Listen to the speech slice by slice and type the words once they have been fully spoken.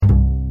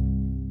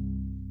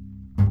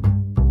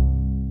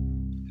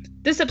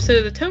This episode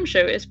of The Tome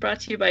Show is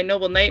brought to you by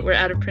Noble Knight, where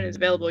Out of Print is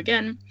available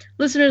again.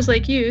 Listeners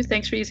like you,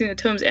 thanks for using the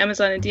Tome's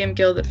Amazon and DM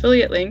Guild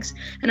affiliate links,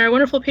 and our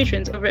wonderful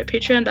patrons over at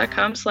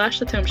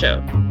patreon.com/The Tome Show.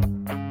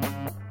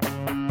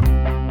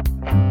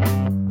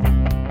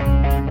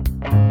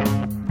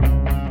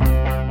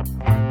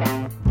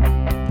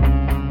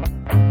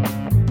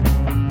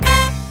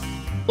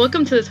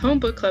 Welcome to the Tome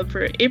Book Club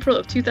for April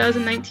of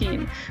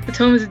 2019. The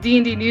Tome is a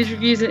D&D news,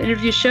 reviews, and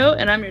interview show,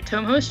 and I'm your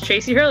Tome host,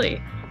 Tracy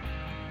Hurley.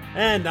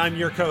 And I'm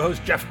your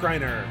co-host, Jeff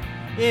Greiner.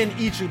 In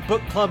each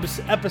book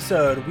club's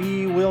episode,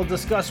 we will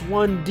discuss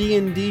one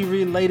D&D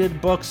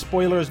related book,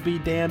 spoilers be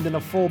damned, in a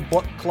full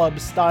book club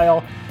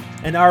style.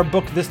 And our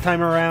book this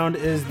time around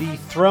is The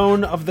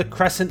Throne of the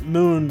Crescent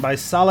Moon by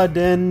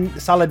Saladin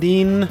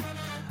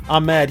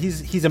Ahmed.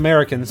 He's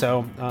American,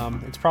 so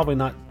it's probably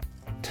not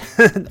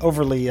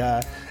overly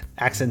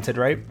accented,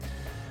 right?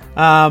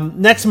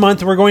 Next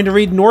month, we're going to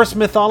read Norse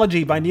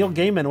Mythology by Neil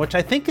Gaiman, which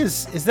I think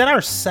is that our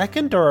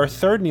second or our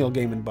third Neil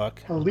Gaiman book?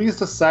 At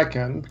least a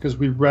second, because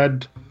we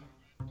read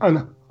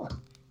Anansi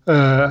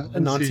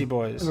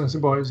Boys. Anansi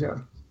Boys, yeah.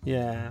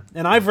 Yeah,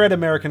 and I've read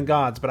American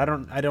Gods, but I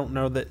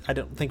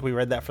don't think we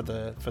read that for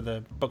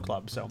the book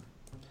club. So,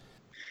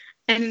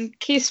 and in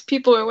case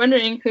people are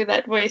wondering who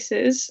that voice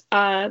is,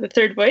 the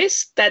third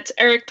voice, that's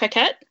Eric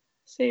Paquette.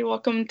 Say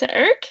welcome to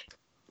Eric.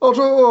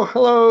 Oh,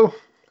 hello.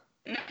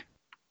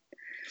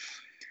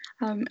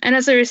 And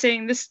as I was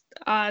saying, this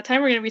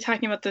time we're going to be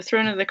talking about The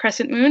Throne of the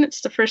Crescent Moon.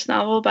 It's the first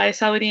novel by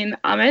Saladin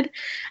Ahmed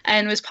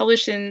and was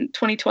published in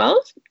 2012.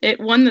 It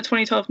won the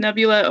 2012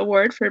 Nebula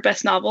Award for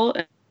Best Novel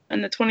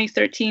and the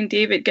 2013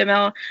 David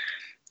Gemmell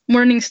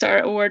Morningstar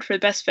Award for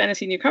Best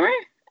Fantasy Newcomer.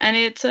 And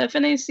it's a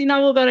fantasy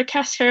novel about a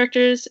cast of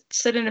characters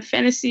set in a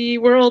fantasy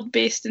world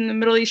based in the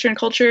Middle Eastern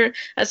culture,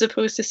 as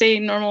opposed to, say,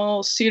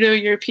 normal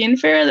pseudo-European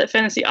fare that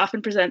fantasy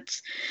often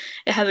presents.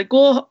 It has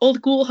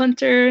old ghoul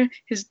hunter,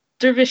 his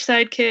dervish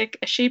sidekick,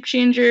 a shape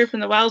changer from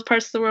the wild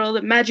parts of the world,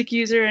 a magic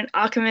user, an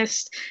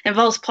alchemist,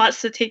 involves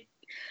plots to take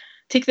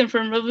them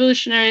from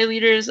revolutionary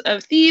leaders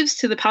of thieves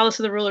to the palace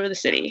of the ruler of the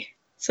city.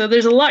 So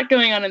there's a lot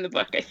going on in the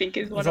book, I think,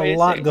 is what I would say. There's a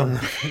lot going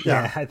on.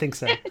 Yeah, I think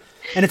so.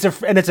 And it's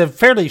a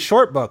fairly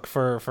short book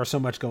for so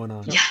much going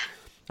on. Yeah.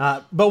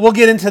 But we'll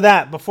get into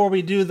that. Before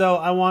we do, though,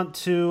 I want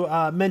to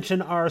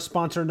mention our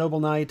sponsor,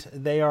 Noble Knight.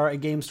 They are a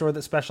game store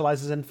that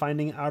specializes in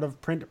finding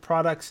out-of-print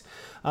products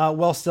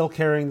while still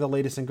carrying the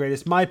latest and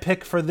greatest. My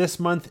pick for this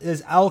month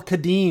is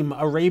Al-Qadim,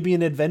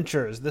 Arabian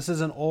Adventures. This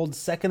is an old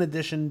 2nd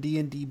edition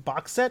D&D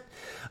box set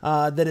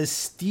that is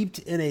steeped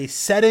in a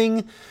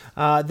setting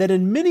that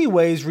in many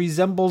ways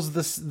resembles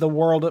the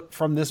world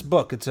from this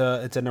book. It's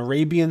an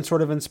Arabian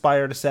sort of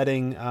inspired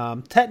setting,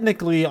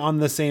 technically on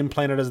the same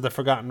planet as the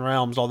Forgotten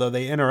Realms, although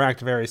they interact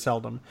very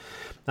seldom.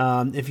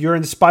 If you're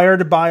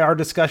inspired by our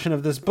discussion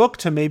of this book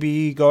to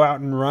maybe go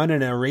out and run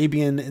an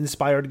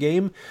Arabian-inspired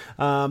game,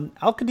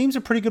 Al-Qadim's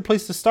a pretty good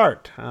place to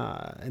start.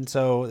 And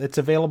so it's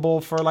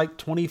available for like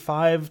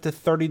 $25 to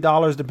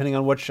 $30, depending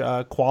on which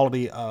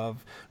quality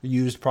of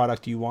used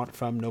product you want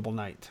from Noble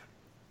Knight.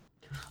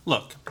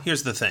 Look,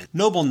 here's the thing.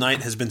 Noble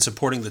Knight has been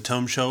supporting the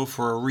Tome Show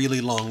for a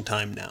really long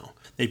time now.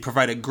 They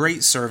provide a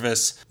great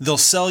service. They'll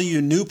sell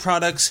you new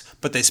products,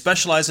 but they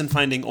specialize in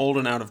finding old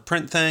and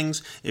out-of-print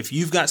things. If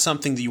you've got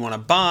something that you want to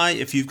buy,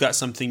 if you've got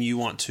something you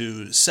want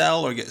to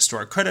sell or get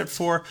store credit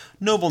for,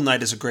 Noble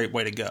Knight is a great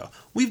way to go.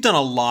 We've done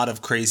a lot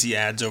of crazy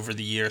ads over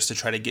the years to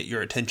try to get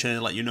your attention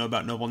and let you know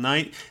about Noble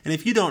Knight. And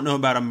if you don't know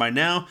about them by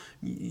now,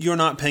 you're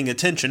not paying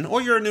attention,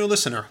 or you're a new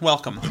listener.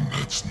 Welcome.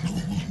 That's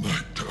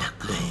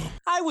nobleknight.com.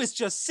 I was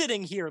just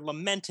sitting here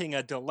lamenting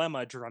a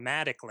dilemma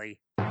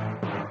dramatically.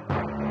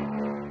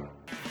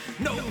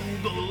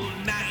 Noble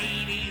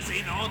Knight is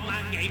an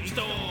online game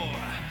store.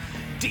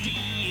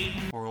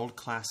 Or old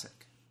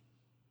classic.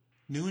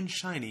 New and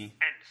shiny.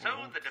 And so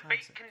the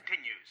debate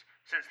continues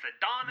since the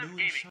dawn of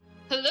gaming.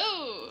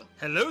 Hello!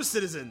 Hello,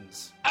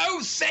 citizens!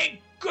 Oh, thank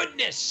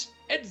goodness!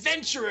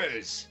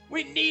 Adventurers!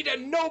 We need a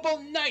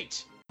noble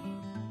knight!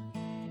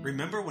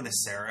 Remember when a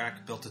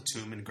Sarac built a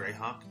tomb in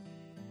Greyhawk?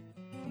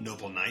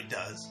 Noble Knight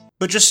does.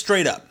 But just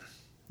straight up,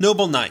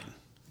 Noble Knight.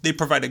 They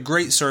provide a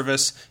great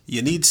service.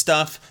 You need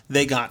stuff,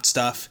 they got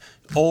stuff.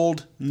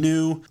 Old,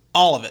 new,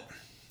 all of it.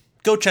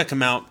 Go check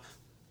them out.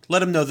 Let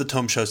them know the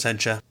Tome Show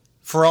sent you.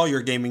 For all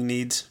your gaming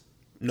needs,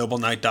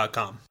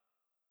 nobleknight.com.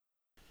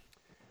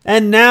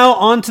 And now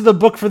on to the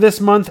book for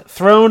this month,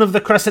 Throne of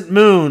the Crescent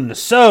Moon.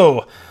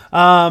 So,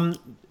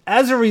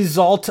 as a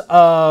result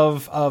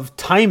of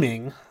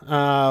timing,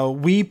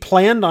 we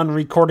planned on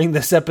recording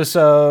this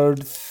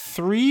episode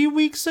 3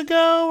 weeks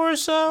ago or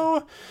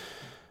so.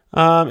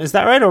 Is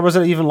that right, or was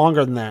it even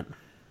longer than that?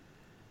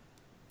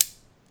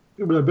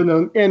 It would have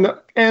been in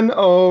end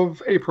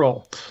of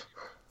April.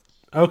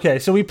 Okay,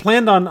 so we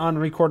planned on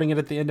recording it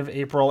at the end of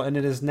April, and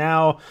it is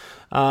now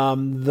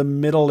the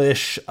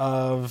middle-ish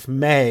of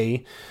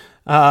May.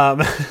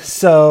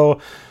 So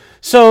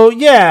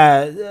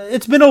yeah,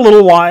 it's been a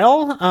little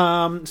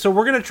while. So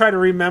we're going to try to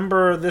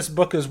remember this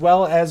book as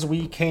well as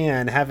we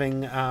can,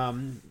 having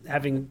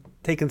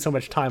taken so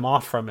much time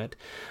off from it.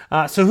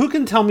 So who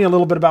can tell me a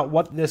little bit about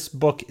what this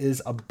book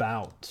is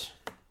about?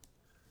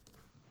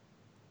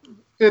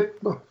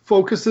 It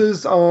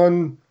focuses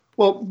on,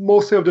 well,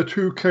 mostly of the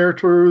two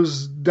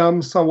characters,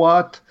 Dam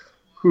Sawat,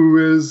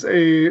 who is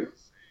a...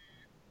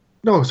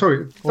 No,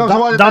 sorry.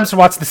 Dam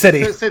Sawat's the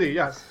city. The city,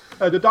 yes.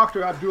 The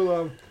Dr.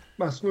 Abdullah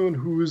Masnoon,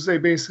 who's a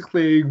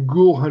basically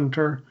ghoul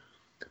hunter.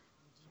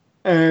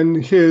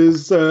 And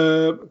his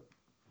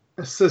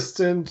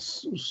assistant,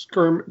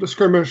 the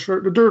skirmisher,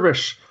 the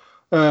dervish,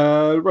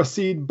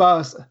 Rasid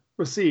Bas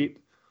Rasid.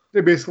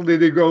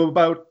 They go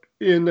about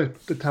in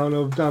the town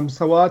of Dam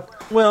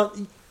Sawat. Well,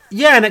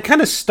 yeah, and it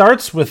kind of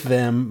starts with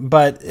them,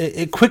 but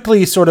it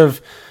quickly sort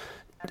of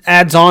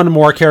adds on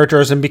more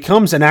characters and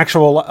becomes an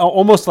actual,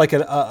 almost like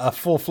a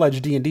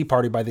full-fledged D&D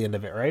party by the end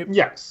of it, right?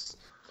 Yes.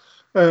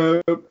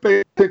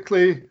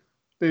 Basically,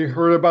 they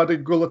heard about the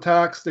ghoul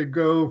attacks. They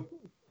go,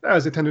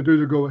 as they tend to do,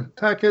 to go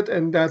attack it,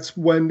 and that's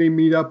when they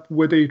meet up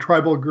with a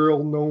tribal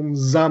girl named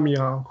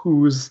Zamia,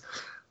 who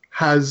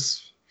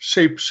has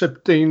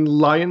shape-shifting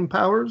lion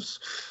powers.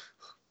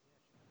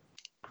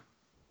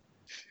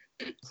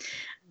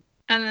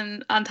 And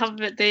then on top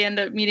of it, they end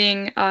up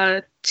meeting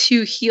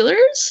two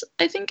healers,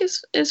 I think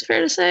is fair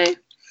to say.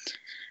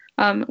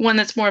 One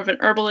that's more of an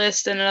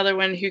herbalist and another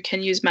one who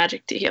can use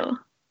magic to heal.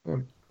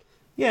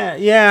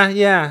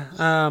 Yeah.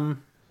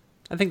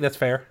 I think that's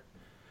fair.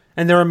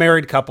 And they're a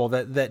married couple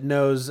that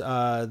knows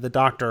the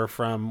doctor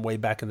from way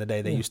back in the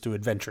day. They used to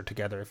adventure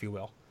together, if you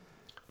will.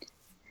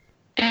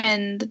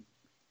 And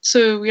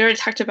so we already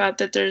talked about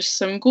that there's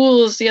some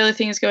ghouls. The other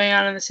things going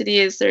on in the city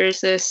is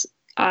there's this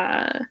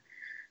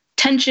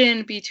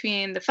tension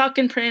between the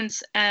Falcon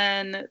Prince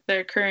and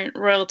their current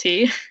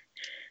royalty.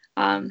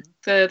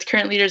 The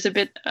current leader is a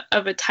bit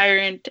of a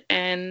tyrant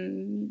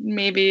and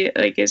maybe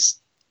is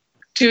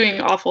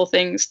doing awful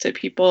things to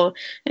people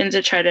and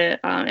to try to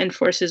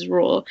enforce his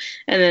rule.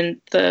 And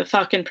then the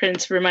Falcon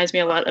Prince reminds me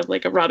a lot of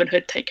like a Robin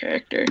Hood type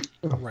character.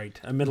 Right,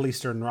 a Middle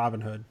Eastern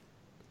Robin Hood.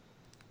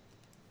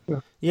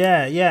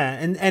 Yeah,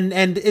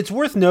 and it's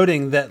worth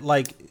noting that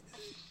like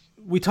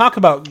we talk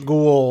about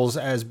ghouls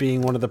as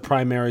being one of the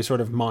primary sort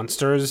of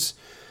monsters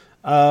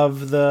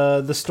of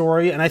the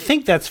story, and I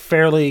think that's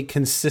fairly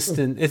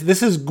consistent.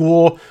 This is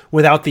ghoul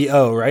without the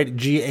O, right?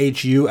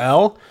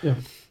 Ghul,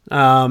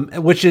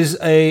 which is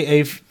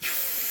it's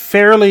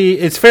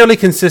fairly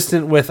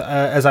consistent with,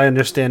 as I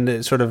understand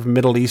it, sort of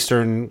Middle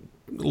Eastern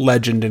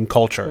legend and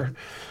culture.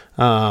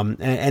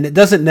 And it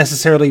doesn't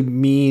necessarily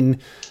mean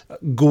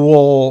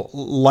ghoul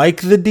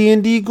like the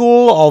D&D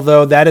ghoul,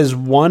 although that is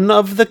one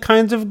of the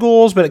kinds of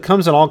ghouls, but it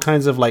comes in all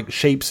kinds of like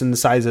shapes and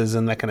sizes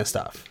and that kind of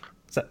stuff.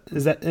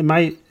 Am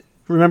I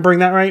remembering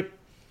that right?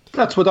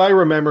 That's what I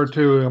remember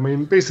too. I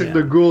mean, basically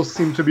the ghouls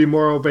seem to be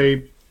more of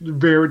a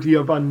variety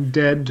of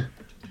undead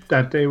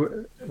that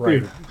they're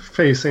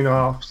facing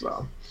off.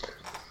 So.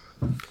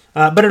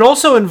 But it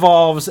also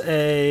involves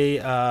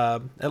at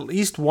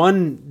least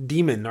one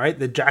demon, right?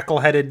 The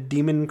jackal-headed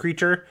demon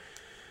creature.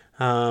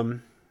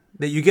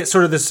 That you get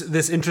sort of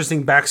this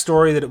interesting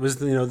backstory that it was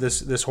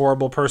this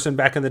horrible person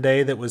back in the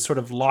day that was sort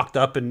of locked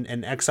up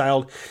and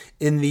exiled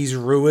in these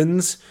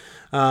ruins,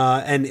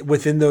 and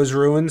within those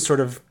ruins sort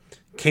of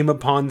came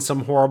upon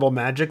some horrible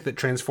magic that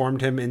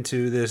transformed him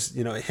into this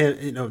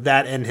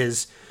that and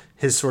his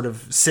sort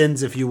of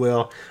sins, if you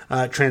will,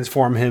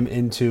 transform him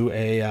into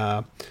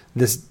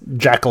this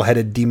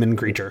jackal-headed demon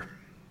creature.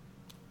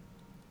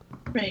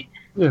 Right.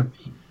 Yeah.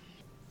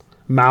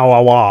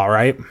 Mawawa,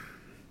 right?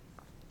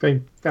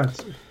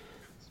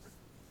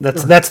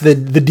 That's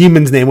the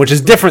demon's name, which is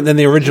different than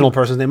the original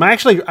person's name. I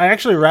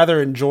actually rather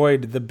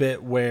enjoyed the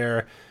bit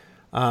where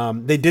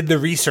they did the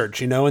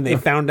research, and they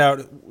found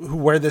out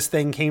where this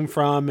thing came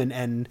from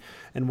and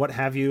what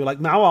have you. Like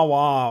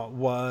Mawawa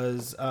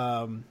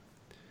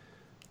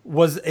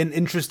was an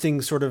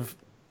interesting sort of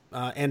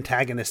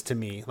antagonist to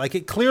me. Like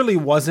it clearly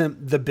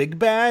wasn't the big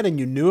bad, and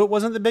you knew it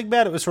wasn't the big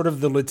bad. It was sort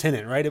of the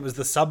lieutenant, right? It was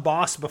the sub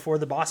boss before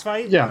the boss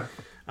fight. Yeah.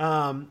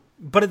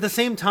 But at the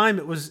same time,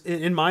 it was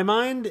in my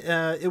mind,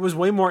 it was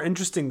way more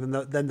interesting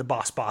than the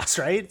boss,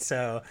 right?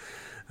 So,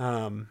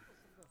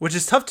 which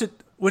is tough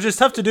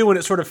to do when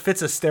it sort of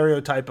fits a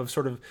stereotype of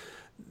sort of.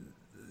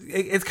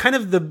 It's kind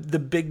of the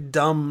big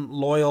dumb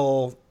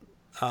loyal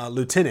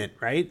lieutenant,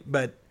 right?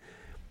 But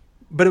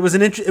it was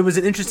an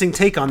interesting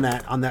take on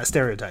that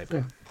stereotype.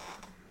 Yeah.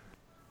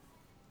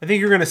 I think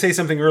you were going to say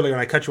something earlier,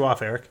 and I cut you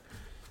off, Eric.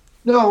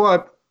 No, I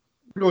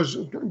was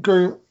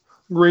agreeing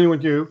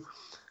with you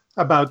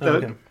about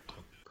the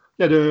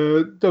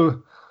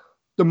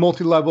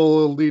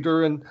multi-level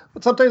leader,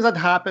 but sometimes that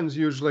happens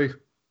usually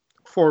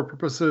for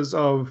purposes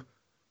of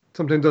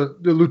something. The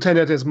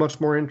lieutenant is much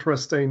more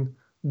interesting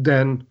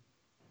than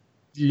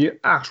the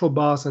actual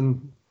boss.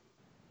 And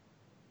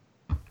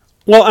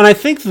I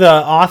think the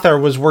author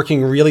was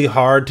working really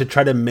hard to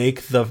try to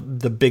make the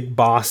big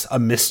boss a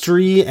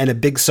mystery and a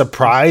big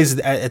surprise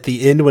at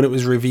the end when it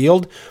was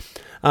revealed.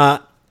 And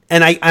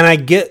I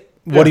get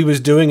what he was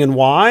doing and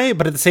why,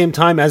 but at the same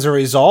time, as a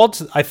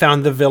result, I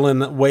found the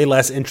villain way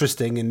less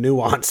interesting and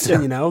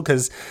nuanced, you know,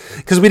 because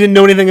we didn't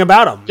know anything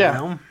about him. Yeah. You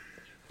know?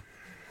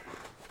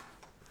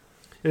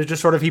 It was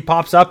just sort of, he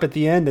pops up at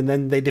the end and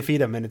then they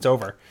defeat him and it's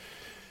over.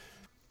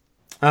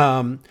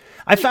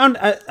 I found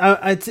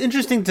it's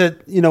interesting to,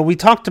 you know, we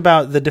talked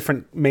about the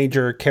different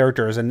major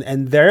characters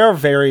and they're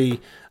very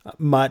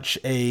much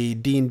a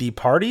D&D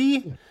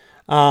party.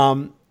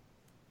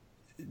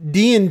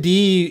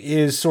 D&D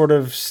is sort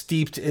of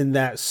steeped in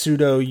that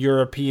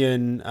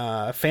pseudo-European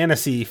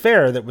fantasy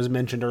fare that was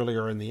mentioned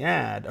earlier in the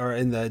ad, or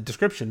in the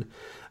description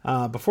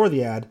before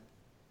the ad.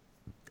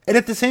 And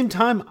at the same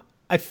time,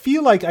 I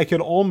feel like I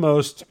could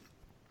almost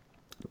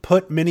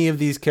put many of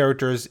these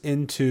characters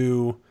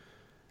into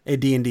a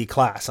D&D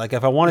class. Like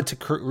if I wanted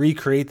to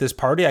recreate this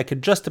party, I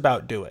could just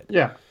about do it.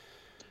 Yeah.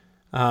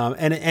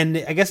 And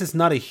I guess it's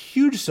not a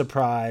huge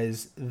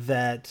surprise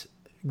that,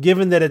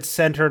 given that it's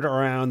centered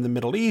around the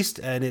Middle East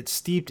and it's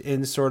steeped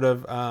in sort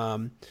of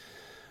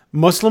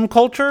Muslim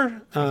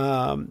culture,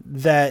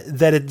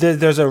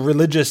 there's a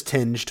religious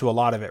tinge to a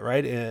lot of it,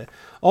 right?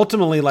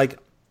 Ultimately, like,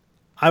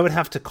 I would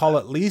have to call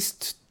at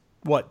least,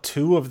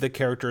 two of the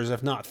characters,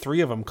 if not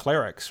three of them,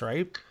 clerics,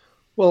 right?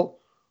 Well,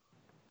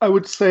 I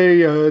would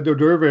say the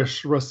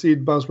dervish,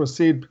 Rasid Baz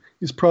Rasid,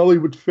 he's probably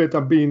would fit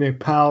on being a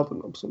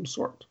paladin of some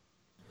sort.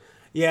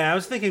 Yeah, I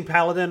was thinking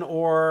paladin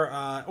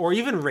or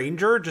even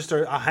ranger, just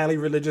a highly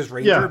religious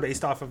ranger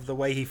based off of the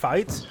way he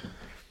fights.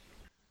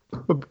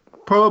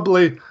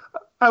 Probably,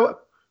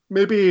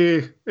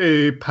 maybe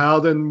a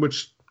paladin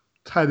which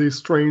had a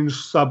strange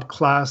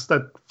subclass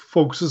that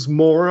focuses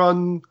more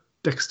on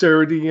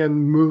dexterity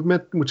and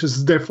movement, which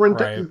is different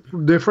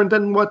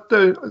than what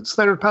the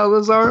standard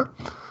paladins are.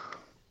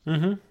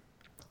 Mm-hmm.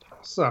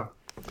 So,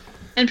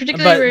 and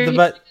particularly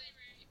go ahead.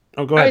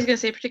 I was going to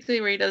say,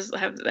 particularly where he does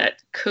have that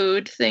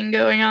code thing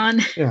going on.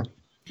 Yeah.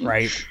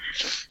 Right.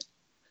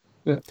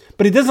 Yeah.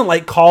 But he doesn't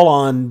like call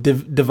on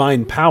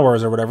divine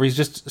powers or whatever. He's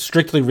just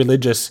strictly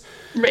religious.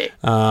 Right.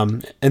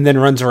 And then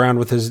runs around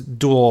with his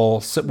dual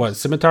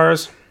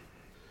scimitars.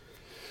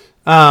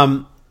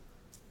 The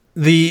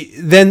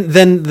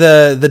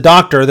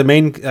doctor, the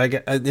main,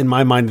 in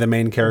my mind, the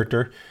main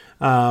character,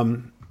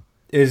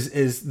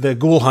 is the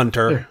ghoul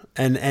hunter. Yeah.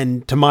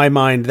 And to my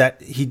mind,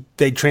 that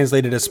they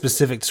translated a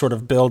specific sort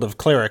of build of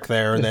cleric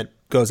there that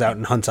goes out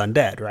and hunts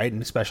undead, right?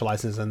 And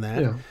specializes in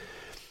that.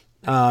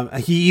 Yeah.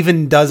 He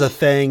even does a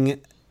thing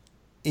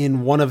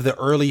in one of the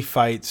early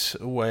fights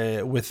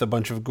with a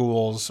bunch of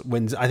ghouls.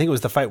 When I think it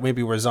was the fight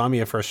maybe where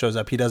Zamia first shows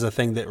up, he does a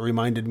thing that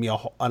reminded me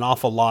an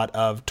awful lot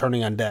of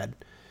turning undead.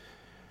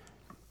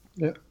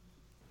 Yeah.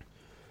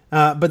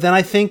 But then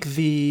I think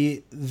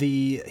the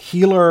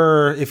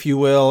healer, if you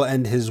will,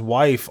 and his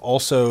wife,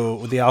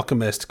 also the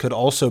alchemist, could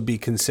also be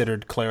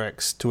considered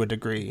clerics to a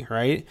degree,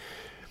 right?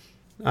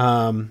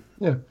 Yeah.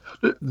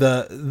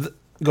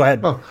 Go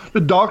ahead. Oh,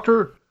 the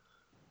doctor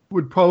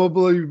would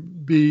probably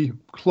be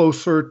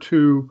closer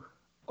to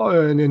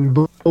an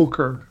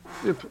invoker,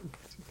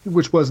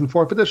 which was in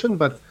 4th edition,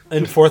 but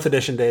in 4th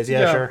edition days,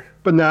 yeah, sure.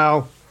 But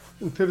now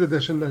in 5th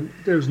edition,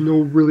 there's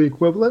no really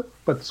equivalent,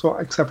 but so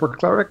except for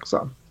cleric,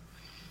 so.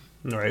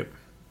 Right.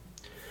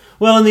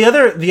 Well, and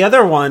the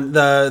other one,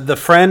 the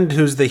friend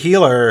who's the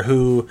healer,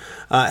 who,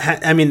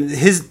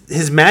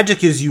 his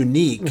magic is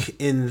unique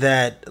in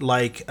that,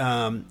 like,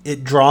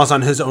 it draws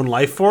on his own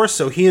life force.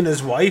 So he and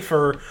his wife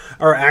are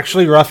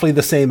actually roughly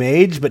the same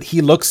age, but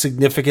he looks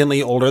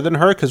significantly older than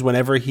her because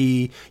whenever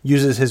he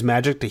uses his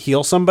magic to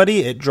heal somebody,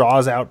 it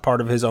draws out part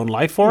of his own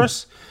life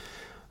force.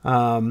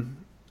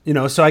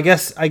 So I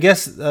guess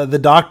the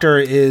doctor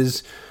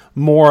is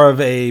more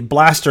of a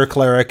blaster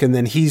cleric, and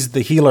then he's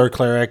the healer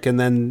cleric, and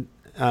then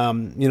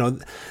and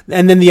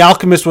then the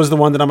alchemist was the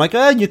one that I'm like,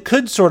 you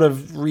could sort of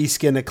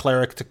reskin a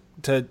cleric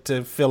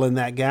to fill in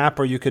that gap,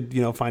 or you could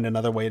find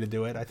another way to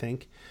do it. I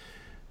think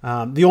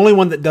the only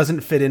one that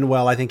doesn't fit in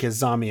well, I think,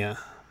 is Zamia.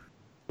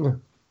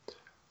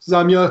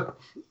 Zamia,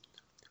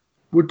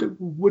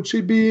 would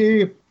she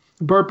be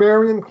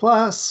barbarian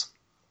class?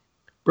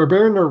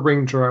 Barbarian or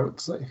ranger, I would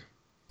say.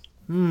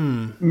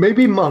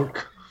 Maybe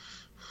monk.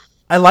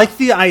 I like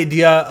the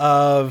idea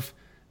of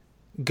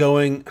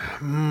going,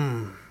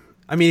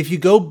 if you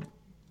go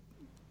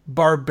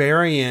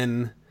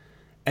barbarian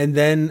and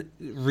then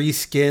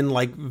reskin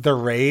like the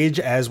rage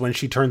as when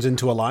she turns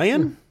into a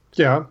lion.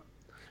 Yeah.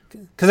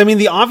 Because,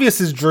 the obvious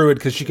is druid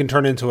because she can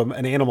turn into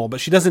an animal, but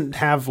she doesn't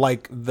have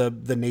like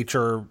the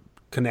nature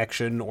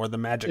connection or the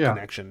magic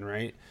connection,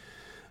 right?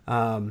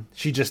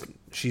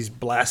 She's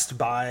blessed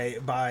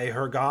by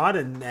her god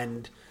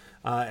and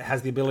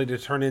has the ability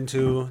to turn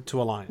into a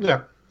lion.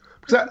 Yeah.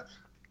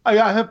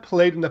 I have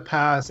played in the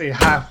past a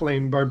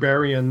halfling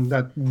barbarian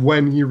that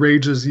when he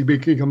rages, he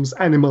becomes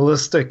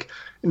animalistic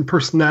in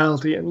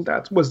personality, and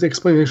that was the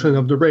explanation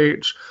of the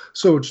rage.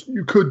 So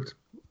you could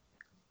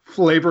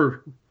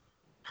flavor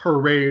her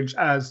rage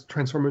as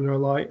transforming into a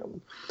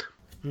lion.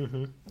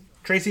 Mm-hmm.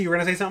 Tracy, you were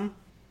going to say something?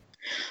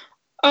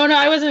 Oh no,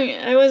 I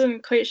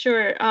wasn't quite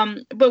sure.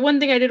 But one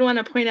thing I did want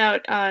to point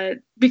out,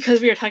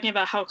 because we were talking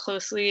about how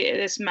closely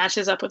this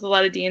matches up with a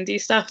lot of D&D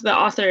stuff, the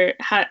author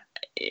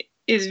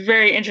is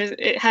very interested.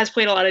 It has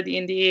played a lot of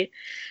D&D,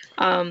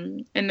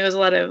 and knows a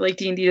lot of like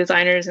D&D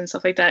designers and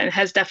stuff like that, and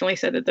has definitely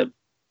said that the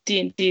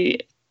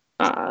D&D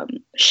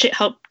shit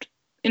helped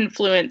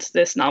influence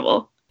this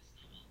novel.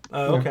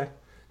 Oh, okay.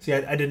 See,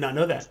 I did not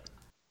know that.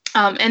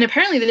 And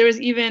apparently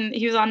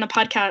he was on the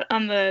podcast,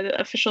 on the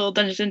official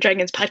Dungeons and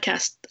Dragons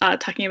podcast,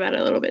 talking about it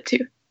a little bit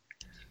too.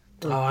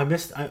 Oh, I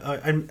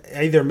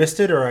either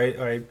missed it or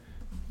I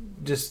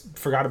just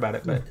forgot about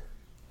it, but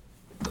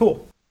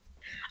cool.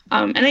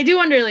 And I do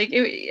wonder, like,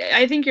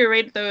 I think you're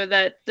right though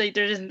that like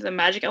there isn't the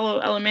magic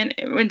element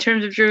in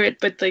terms of Druid,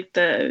 but like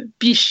the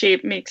beast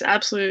shape makes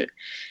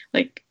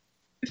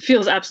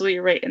feels absolutely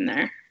right in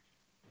there.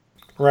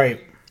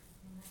 Right.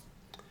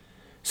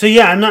 So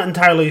yeah, I'm not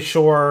entirely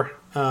sure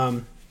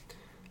how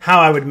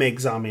I would make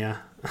Zamia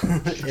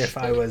if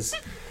I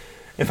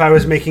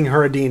was making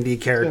her a D&D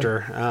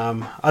character,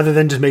 other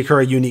than just make her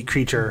a unique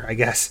creature, I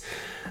guess.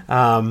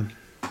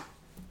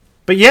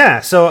 But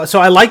yeah, so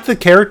I liked the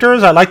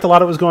characters. I liked a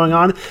lot of what was going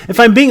on. If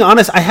I'm being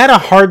honest, I had a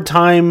hard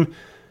time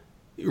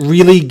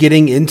really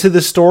getting into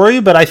the story,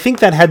 but I think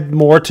that had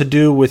more to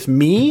do with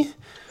me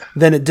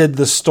than it did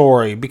the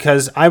story,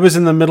 because I was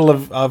in the middle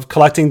of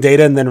collecting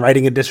data and then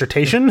writing a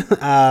dissertation.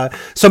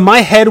 So my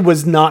head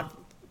was not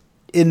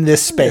in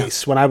this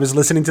space when I was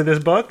listening to this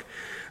book.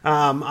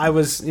 I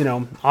was,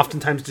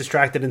 oftentimes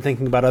distracted and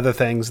thinking about other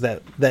things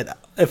that,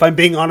 if I'm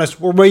being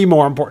honest, were way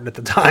more important at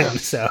the time.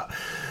 So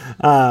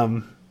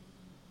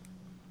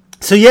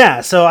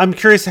I'm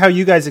curious how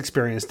you guys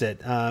experienced it.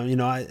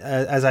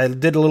 As I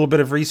did a little bit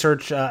of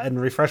research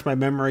and refreshed my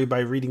memory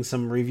by reading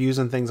some reviews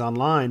and things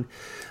online,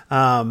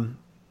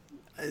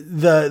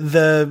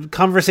 the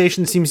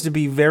conversation seems to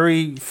be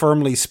very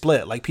firmly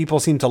split. Like,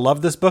 people seem to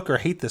love this book or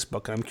hate this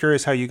book. And I'm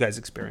curious how you guys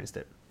experienced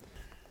it.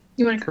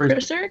 You want to go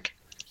first, Eric?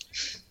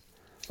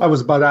 I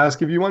was about to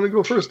ask if you want to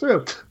go first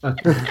too.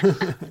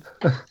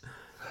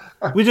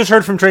 We just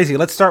heard from Tracy.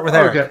 Let's start with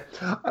Eric.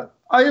 Okay.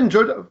 I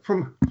enjoyed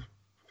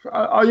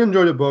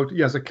the book.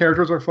 Yes, the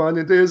characters are fun.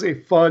 It is a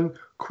fun,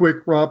 quick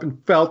romp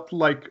and felt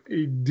like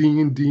a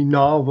D&D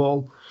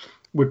novel,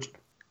 which,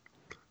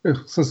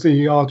 since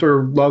the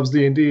author loves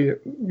D&D,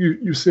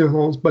 you see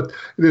those, but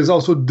it is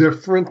also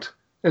different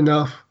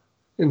enough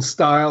in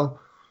style.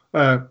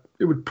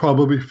 It would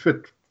probably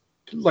fit,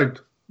 like,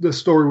 the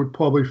story would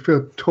probably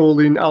fit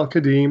totally in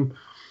Al-Qadim.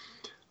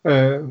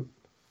 One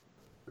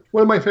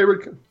of my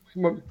favorite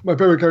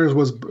characters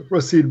was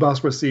Rasid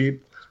Bas Rasid,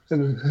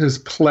 and his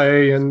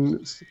play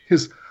and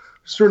his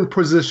certain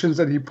positions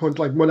that he put.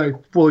 Like, what I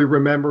fully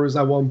remember is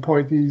at one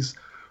point he's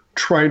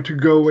trying to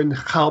go and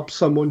help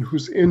someone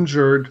who's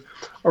injured,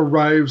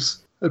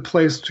 arrives at a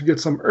place to get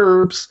some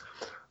herbs,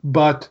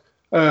 but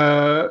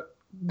the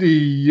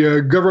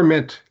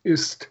government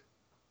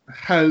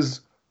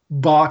has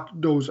bought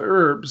those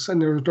herbs,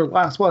 and they're their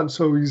last one.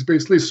 So he's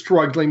basically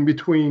struggling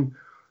between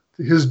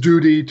his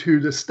duty to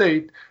the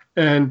state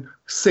and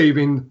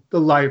saving the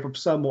life of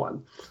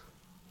someone.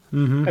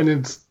 Mm-hmm.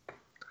 And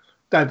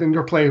that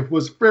interplay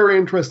was very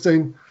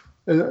interesting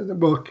in the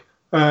book.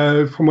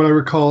 From what I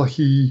recall,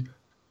 it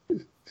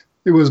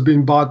was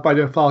being bought by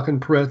the Falcon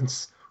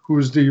Prince,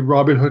 who's the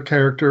Robin Hood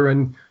character,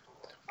 and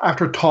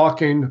after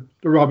talking,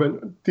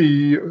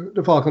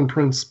 the Falcon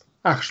Prince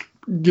actually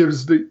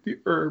gives the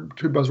herb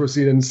to Bas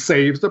Rasid and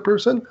saves the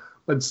person,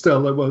 but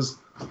still it was...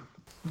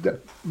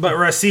 But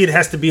Rasid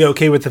has to be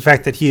okay with the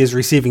fact that he is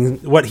receiving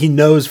what he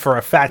knows for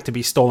a fact to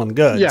be stolen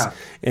goods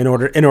in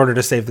order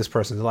to save this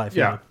person's life.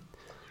 Yeah.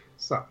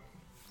 So.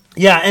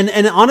 Yeah,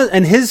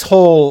 and his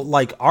whole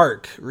like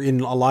arc in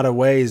a lot of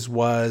ways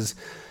was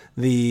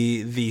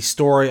the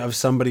story of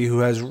somebody who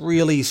has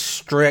really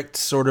strict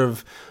sort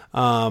of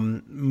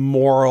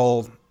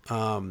moral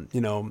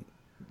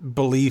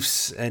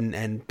beliefs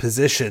and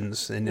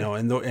positions,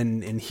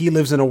 and he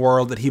lives in a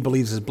world that he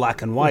believes is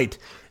black and white,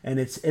 and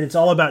it's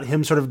all about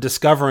him sort of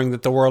discovering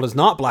that the world is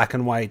not black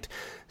and white.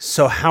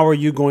 So how are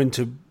you going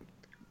to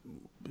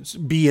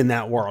be in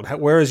that world?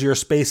 Where is your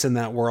space in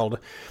that world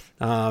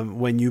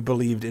when you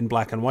believed in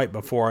black and white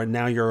before, and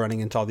now you're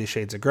running into all these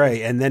shades of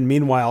gray? And then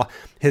meanwhile,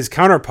 his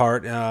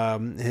counterpart,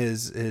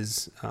 the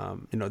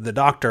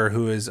doctor,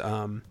 who is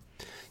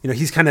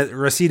he's kind of,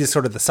 Rasid is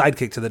sort of the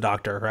sidekick to the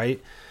doctor,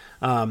 right?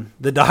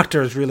 The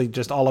doctor is really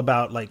just all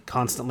about like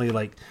constantly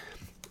like,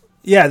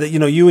 that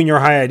you and your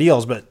high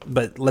ideals,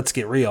 but let's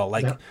get real.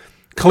 Like,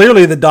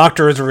 clearly the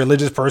doctor is a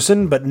religious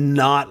person, but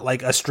not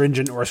like a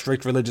stringent or a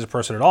strict religious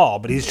person at all.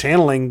 But he's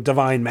channeling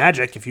divine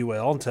magic, if you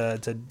will, to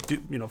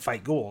do,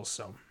 fight ghouls.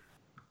 So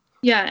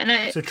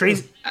so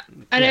Tracy,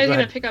 I was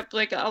going to pick up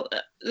like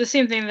the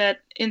same thing,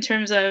 that in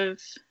terms of,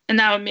 and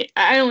now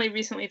I only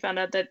recently found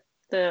out that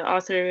the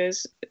author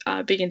is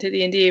big into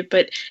D&D,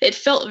 but it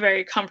felt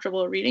very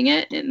comfortable reading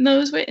it in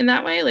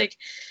that way. Like,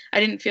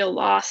 I didn't feel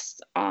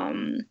lost,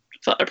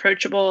 felt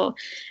approachable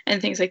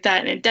and things like that.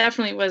 And it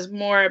definitely was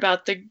more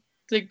about the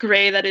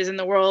gray that is in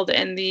the world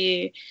and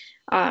the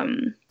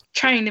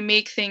trying to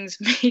make things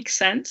make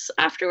sense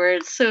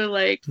afterwards. So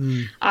like,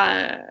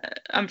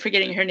 I'm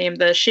forgetting her name,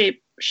 the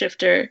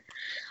shapeshifter.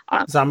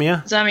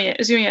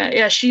 Zamia.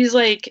 Yeah, she's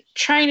like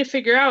trying to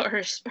figure out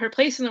her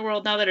place in the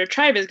world now that her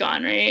tribe is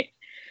gone, right?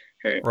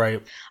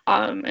 Right.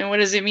 And what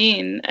does it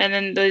mean? And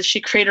then does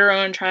she create her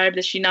own tribe?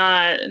 Does she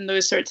not? And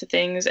those sorts of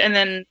things. And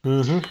then,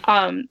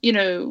 you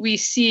know, we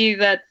see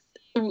that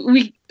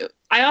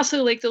I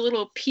also like the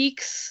little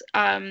peeks,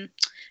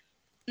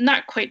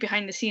 not quite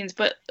behind the scenes,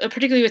 but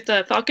particularly with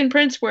the Falcon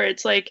Prince, where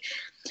it's like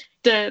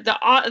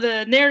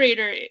the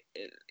narrator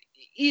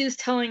is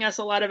telling us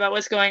a lot about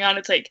what's going on.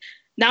 It's like,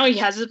 now he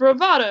has his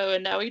bravado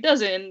and now he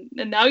doesn't,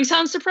 and now he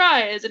sounds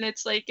surprised, and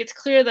it's like it's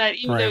clear that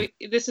even though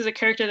this is a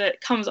character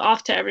that comes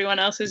off to everyone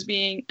else as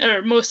being,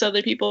 or most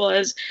other people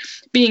as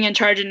being in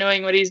charge and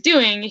knowing what he's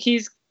doing,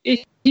 he's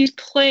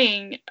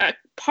playing a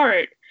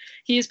part.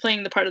 He is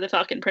playing the part of the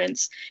Falcon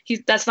Prince.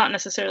 That's not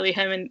necessarily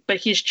him, but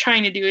he's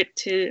trying to do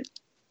it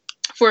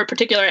for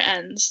particular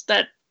ends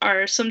that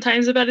are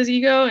sometimes about his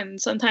ego and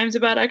sometimes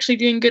about actually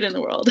doing good in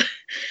the world.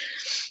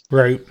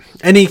 Right.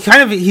 And he's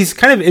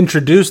kind of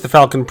introduced the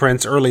Falcon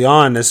Prince early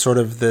on as sort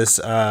of this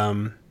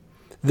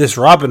this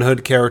Robin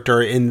Hood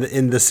character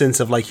in the sense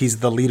of like he's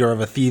the leader of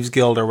a thieves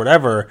guild or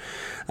whatever.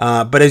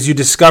 But as you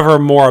discover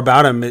more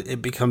about him,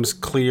 it becomes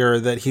clear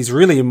that he's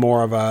really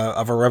more of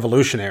a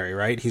revolutionary,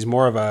 right? He's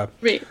more of a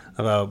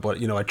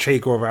Che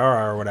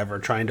Guevara or whatever,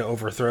 trying to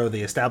overthrow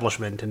the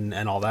establishment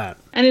and all that.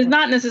 And it's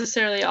not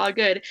necessarily all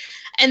good.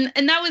 And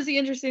that was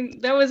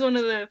that was one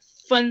of the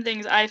fun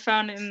things I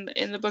found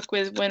in the book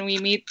was when we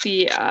meet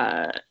the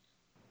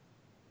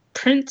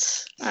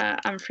prince.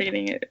 I'm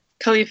forgetting it.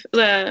 Caliph,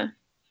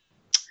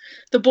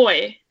 the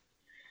boy.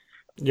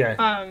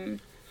 Yeah.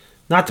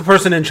 Not the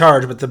person in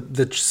charge, but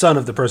the son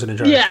of the person in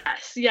charge.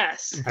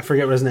 Yes. I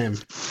forget what his name.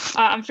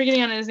 I'm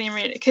forgetting on his name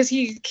right because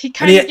he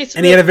kind of gets.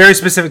 And he had a very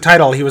specific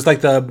title. He was like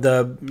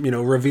the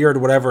revered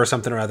whatever or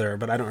something or other,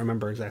 but I don't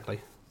remember exactly.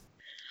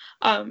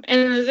 And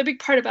the big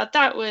part about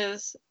that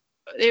was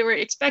they were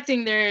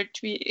expecting to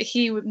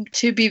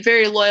be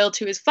very loyal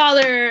to his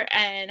father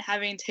and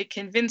having to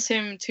convince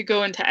him to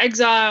go into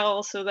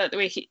exile so that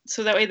way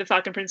the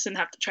Falcon Prince didn't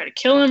have to try to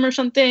kill him or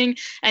something.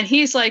 And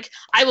he's like,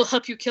 "I will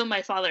help you kill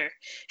my father."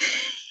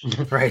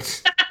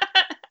 Right.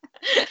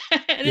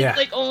 And it's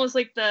like almost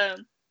like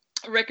the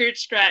record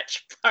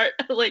scratch part.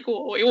 Like,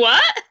 wait,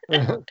 what?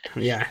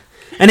 Yeah.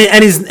 And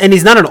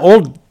he's not an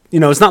old.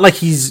 It's not like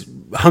he's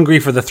hungry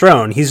for the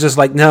throne. He's just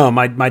like, no,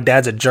 my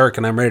dad's a jerk,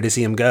 and I'm ready to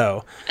see him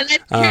go. And then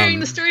hearing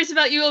the stories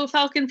about you,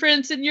 Falcon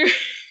Prince, and you're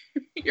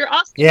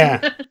awesome.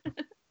 Yeah.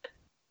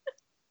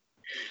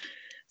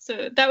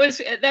 So that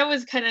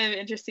was kind of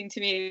interesting to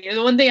me.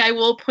 The one thing I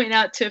will point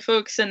out to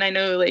folks, and I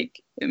know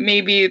like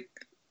maybe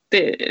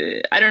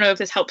I don't know if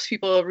this helps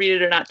people read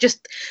it or not.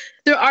 Just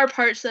there are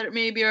parts that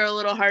maybe are a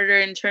little harder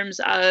in terms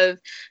of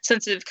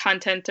sensitive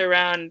content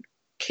around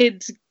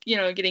kids,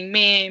 getting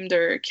maimed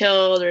or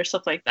killed or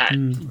stuff like that.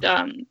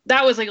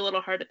 That was like a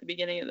little hard at the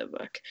beginning of the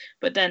book,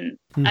 but then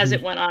as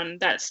it went on,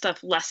 that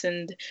stuff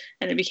lessened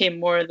and it became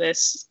more of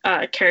this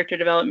character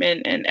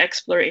development and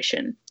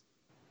exploration.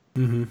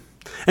 And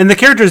the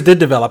characters did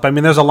develop. I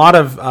mean, there's a lot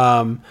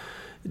of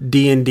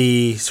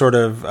D&D sort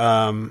of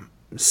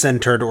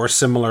centered or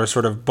similar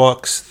sort of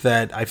books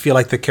that I feel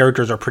like the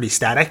characters are pretty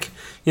static.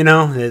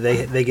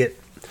 They get.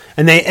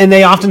 And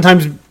they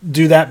oftentimes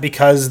do that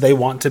because they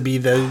want to be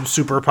the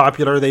super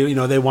popular.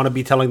 They want to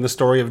be telling the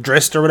story of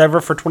Drizzt or whatever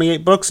for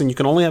 28 books, and you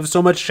can only have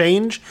so much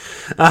change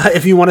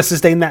if you want to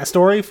sustain that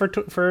story for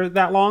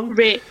that long.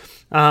 Right.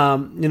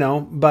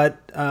 But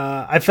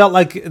I felt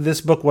like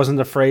this book wasn't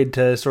afraid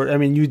to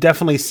you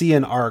definitely see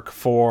an arc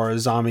for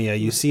Zamia.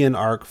 You see an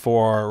arc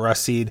for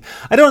Rasid.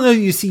 I don't know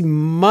you see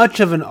much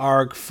of an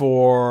arc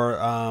for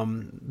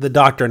the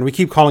Doctor, and we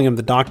keep calling him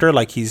the Doctor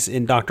like he's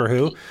in Doctor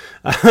Who.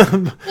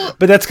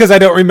 But that's because I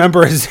don't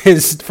remember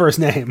his first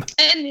name.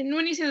 And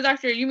when you say the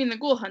Doctor, you mean the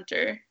Ghoul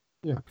Hunter.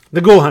 Yeah, the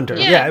Ghoul Hunter.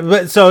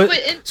 Yeah, so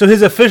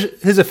his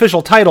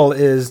official title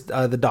is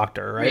the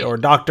Doctor, right? Or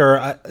Doctor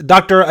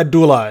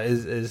Adula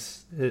is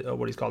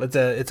what he's called.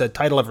 It's a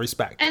title of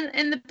respect.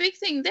 And the big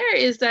thing there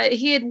is that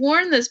he had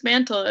worn this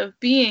mantle of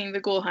being the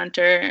Ghoul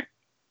Hunter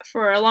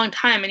for a long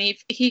time, and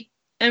he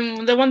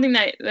and the one thing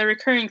that the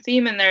recurring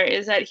theme in there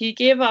is that he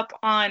gave up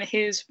on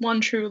his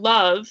one true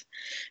love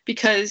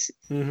because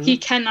he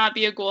cannot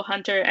be a Ghoul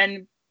Hunter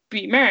and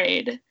be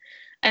married.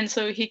 And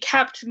so he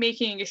kept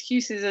making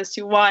excuses as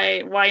to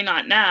why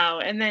not now.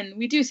 And then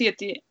we do see at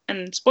the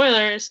end,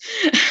 spoilers,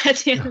 at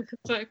the end of the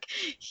book,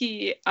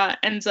 he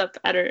ends up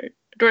at her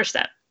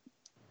doorstep.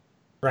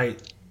 Right.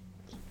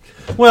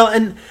 Well,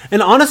 and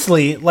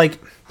honestly, like,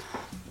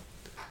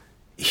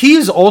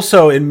 he's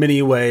also in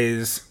many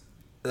ways,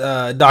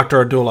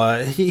 Dr.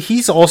 Adula,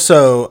 he's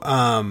also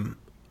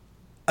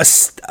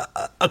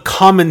a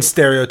common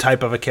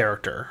stereotype of a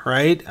character,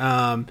 right?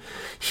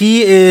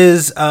 He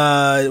is,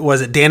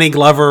 was it Danny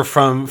Glover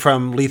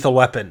from Lethal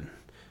Weapon,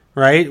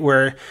 right?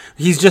 Where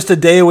he's just a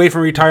day away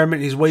from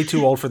retirement. He's way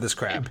too old for this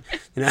crap.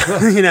 He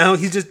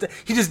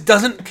just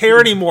doesn't care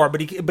anymore.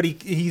 But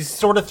he's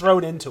sort of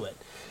thrown into it.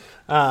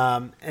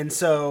 And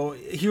so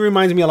he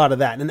reminds me a lot of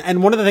that.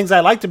 And one of the things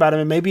I liked about him,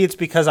 and maybe it's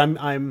because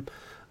I'm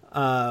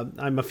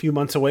a few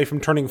months away from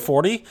turning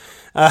 40,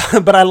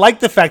 but I like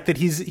the fact that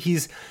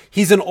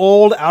he's an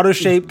old, out of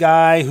shape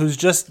guy who's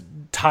just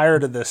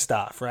tired of this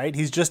stuff, right?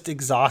 He's just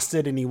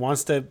exhausted and he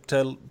wants to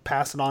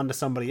pass it on to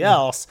somebody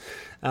else.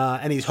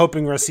 And he's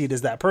hoping Rashid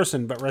is that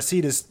person, but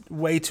Rashid is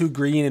way too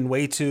green and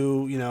way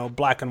too,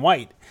 black and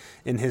white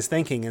in his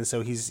thinking. And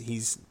so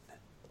he's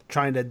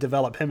trying to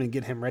develop him and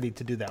get him ready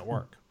to do that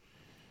work.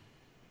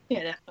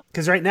 Yeah.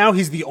 Because right now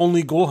he's the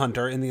only ghoul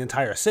hunter in the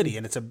entire city,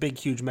 and it's a big,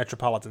 huge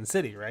metropolitan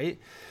city, right?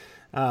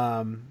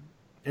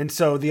 And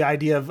so the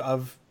idea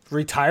of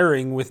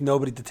retiring with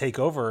nobody to take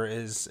over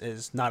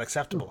is not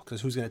acceptable,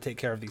 because who's going to take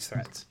care of these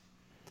threats?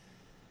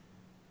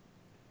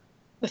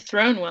 The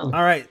throne will.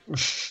 All right.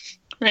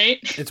 Right?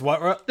 It's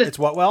what? It's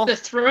what will? The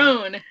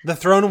throne. The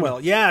throne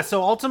will. Yeah,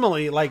 so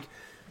ultimately,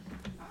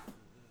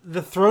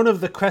 the Throne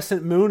of the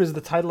Crescent Moon is the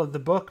title of the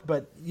book,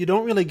 but you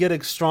don't really get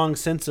a strong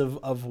sense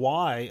of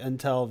why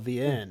until the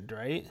end,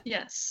 right?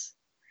 Yes.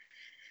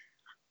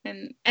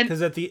 And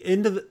because at the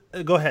end of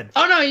the... go ahead.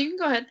 Oh, no, you can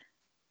go ahead.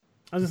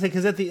 I was going to say,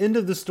 because at the end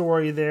of the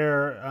story,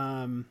 their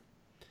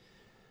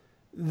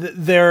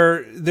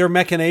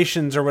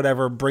machinations or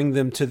whatever bring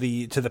them to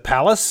the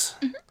palace,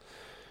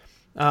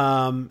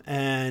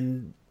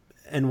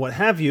 and what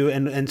have you,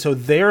 and so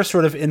they're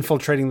sort of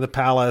infiltrating the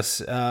palace,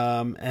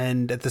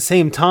 and at the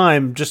same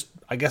time, just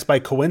I guess by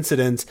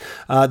coincidence,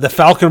 the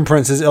Falcon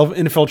Prince is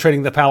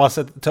infiltrating the palace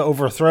to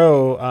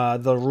overthrow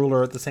the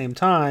ruler at the same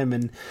time,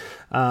 and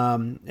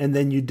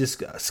then you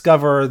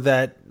discover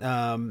that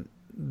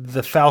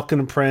the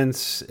Falcon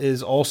Prince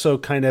is also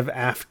kind of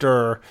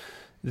after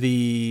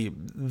the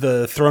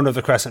Throne of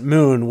the Crescent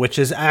Moon, which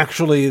is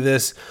actually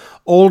this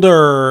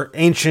older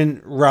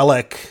ancient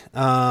relic.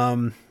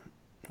 What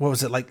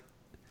was it like?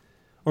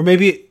 Or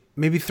maybe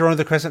Throne of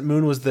the Crescent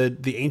Moon was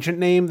the ancient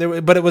name,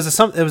 but it was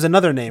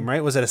another name,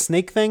 right? Was it a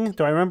snake thing?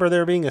 Do I remember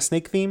there being a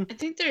snake theme? I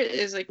think there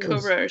is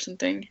Cobra or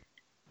something.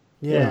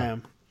 Yeah.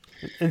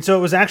 And so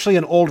it was actually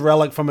an old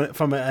relic from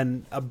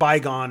a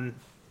bygone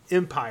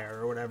empire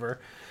or whatever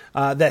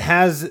that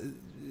has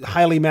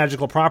highly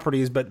magical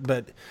properties,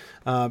 but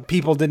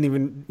people didn't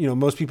even,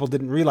 most people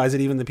didn't realize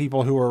it. Even the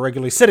people who were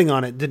regularly sitting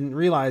on it didn't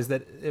realize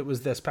that it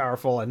was this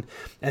powerful. And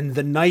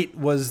the night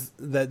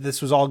that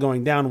this was all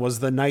going down was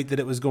the night that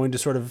it was going to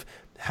sort of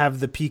have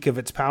the peak of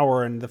its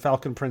power. And the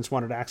Falcon Prince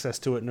wanted access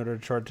to it in order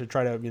to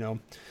try to,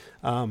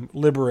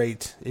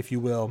 liberate, if you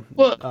will,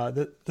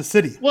 the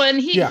city. Well, and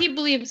he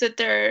believes that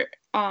they're,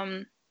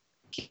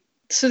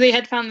 so they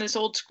had found this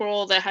old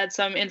scroll that had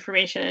some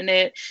information in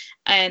it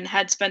and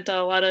had spent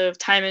a lot of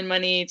time and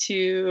money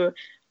to,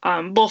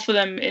 both of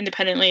them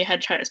independently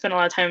had spent a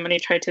lot of time and money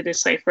trying to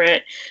decipher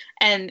it.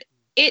 And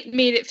it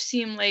made it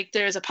seem like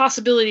there's a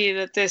possibility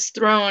that this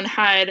throne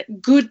had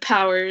good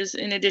powers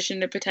in addition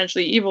to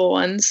potentially evil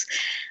ones.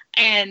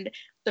 And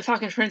the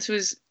Falcon Prince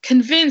was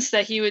convinced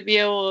that he would be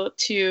able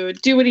to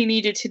do what he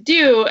needed to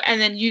do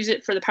and then use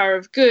it for the power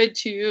of good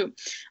to,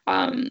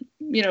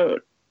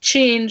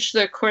 change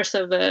the course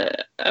of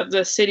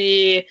the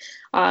city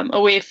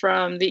away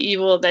from the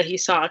evil that he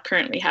saw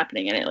currently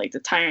happening in it, like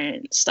the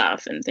tyrant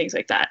stuff and things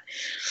like that.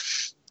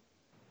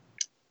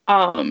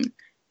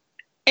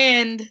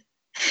 And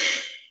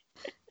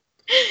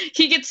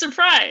he gets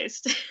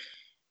surprised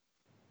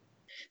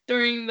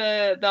during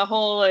the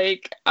whole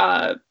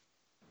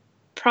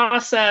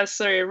process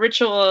or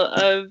ritual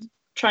of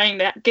trying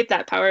to get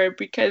that power,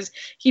 because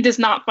he does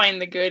not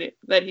find the good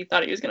that he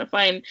thought he was going to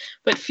find,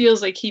 but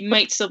feels like he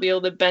might still be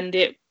able to bend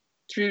it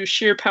through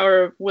sheer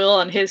power of will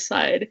on his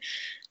side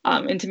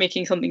into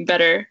making something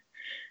better.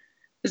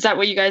 Is that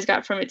what you guys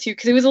got from it too?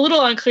 Because it was a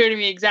little unclear to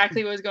me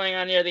exactly what was going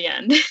on near the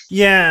end.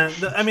 Yeah,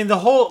 the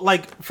whole,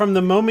 from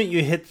the moment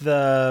you hit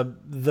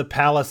the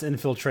palace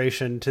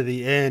infiltration to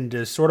the end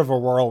is sort of a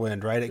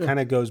whirlwind, right? It kind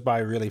of goes by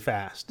really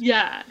fast.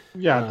 Yeah.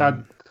 Yeah, that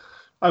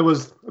I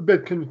was a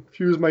bit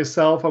confused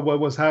myself of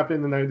what was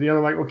happening, and at the end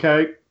I'm like,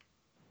 okay,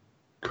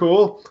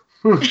 cool.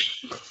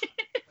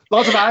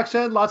 Lots of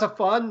action, lots of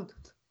fun.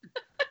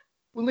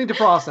 We'll need to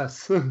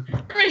process. Right.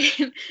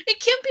 It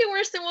can't be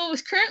worse than what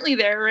was currently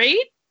there, right?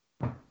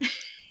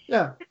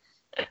 Yeah.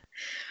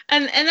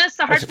 And that's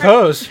the hard part. I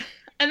suppose.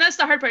 And that's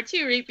the hard part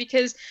too, right?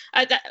 Because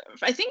I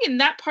think in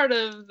that part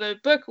of the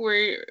book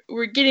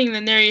we're getting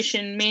the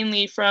narration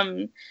mainly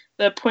from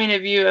the point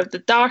of view of the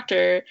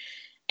Doctor,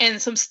 and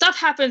some stuff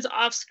happens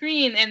off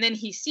screen, and then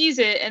he sees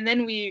it, and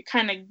then we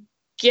kind of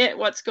get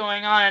what's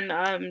going on.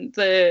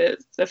 The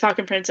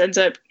Falcon Prince ends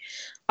up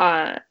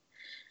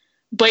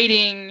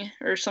biting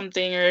or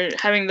something, or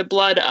having the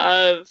blood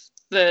of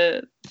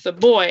the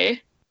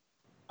boy.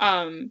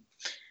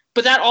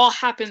 But that all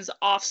happens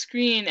off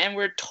screen, and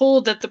we're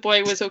told that the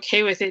boy was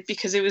okay with it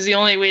because it was the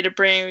only way to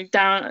bring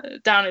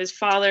down his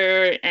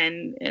father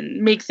and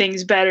make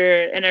things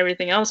better and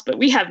everything else. But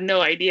we have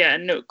no idea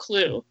and no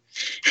clue.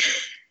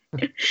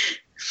 And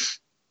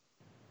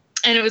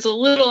it was a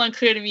little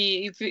unclear to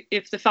me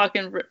if the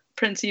Falcon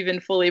Prince even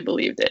fully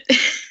believed it.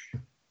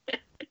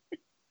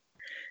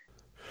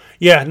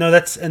 Yeah, no,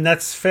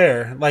 that's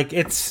fair. Like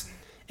it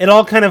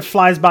all kind of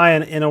flies by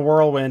in a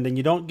whirlwind, and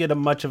you don't get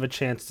much of a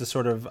chance to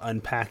sort of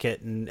unpack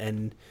it,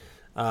 and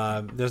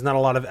there's not a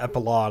lot of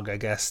epilogue, I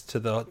guess, to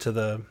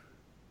the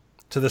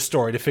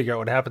story to figure out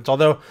what happens.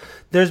 Although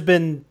there's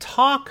been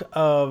talk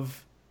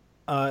of,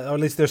 or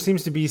at least there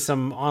seems to be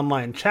some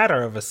online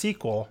chatter of a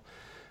sequel,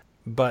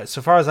 but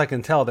so far as I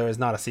can tell, there is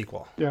not a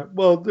sequel. Yeah,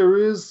 well, there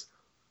is.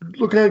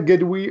 Looking at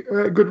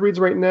Goodreads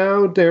right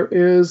now, there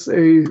is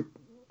a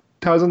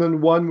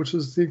 2001, which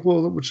is a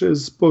sequel, which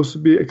is supposed to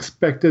be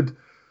expected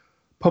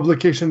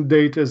publication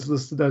date is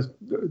listed as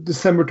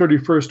December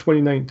 31st,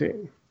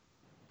 2019.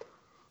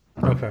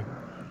 Okay.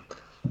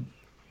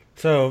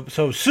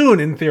 So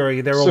soon, in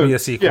theory, there will be a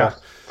sequel.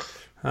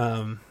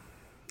 Yeah.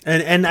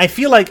 And I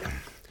feel like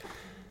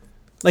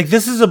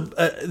this is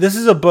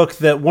a book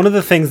that one of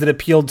the things that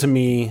appealed to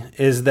me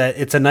is that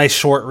it's a nice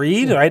short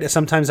read, right?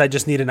 Sometimes I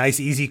just need a nice,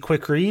 easy,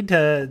 quick read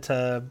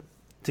to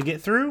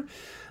get through.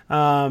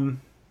 And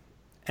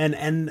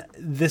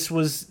this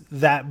was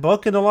that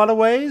book in a lot of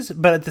ways,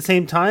 but at the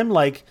same time,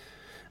 like,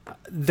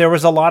 there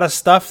was a lot of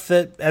stuff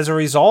that, as a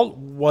result,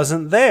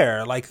 wasn't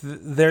there. Like,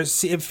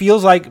 it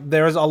feels like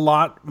there's a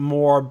lot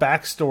more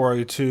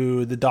backstory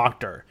to the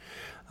Doctor,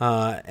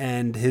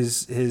 and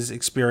his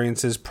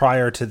experiences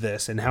prior to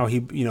this, and how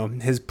he,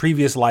 his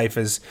previous life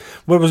as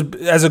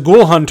a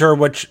ghoul hunter,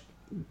 which,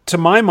 to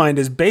my mind,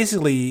 is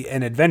basically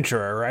an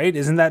adventurer, right?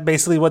 Isn't that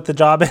basically what the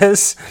job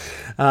is?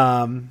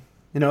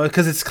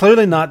 Because it's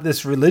clearly not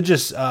this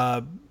religious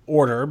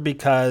order,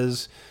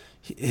 because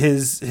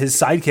his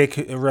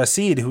sidekick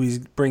Rashid, who he's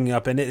bringing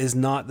up in it, is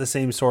not the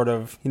same sort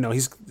of,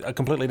 he's a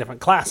completely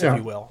different class, if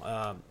you will,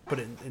 put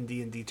it in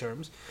D&D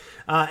terms.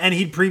 And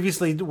he'd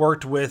previously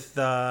worked with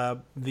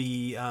the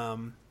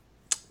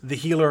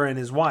healer and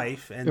his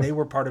wife, and they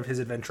were part of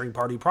his adventuring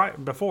party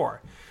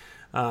before.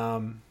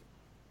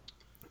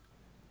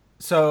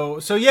 So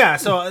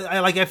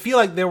I feel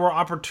like there were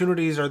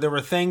opportunities, or there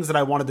were things that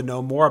I wanted to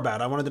know more about.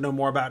 I wanted to know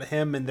more about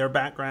him and their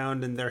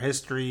background and their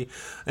history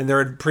and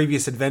their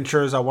previous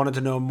adventures. I wanted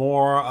to know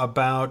more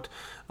about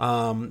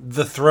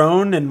the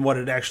throne and what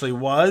it actually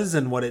was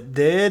and what it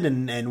did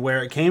and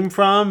where it came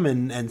from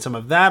and some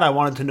of that. I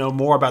wanted to know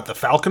more about the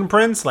Falcon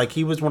Prince. Like,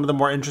 he was one of the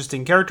more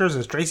interesting characters,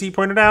 as Tracy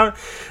pointed out,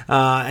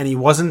 and he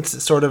wasn't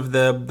sort of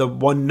the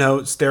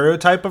one-note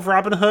stereotype of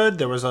Robin Hood.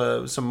 There was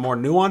some more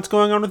nuance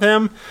going on with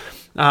him.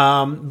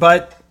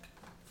 But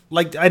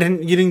like, you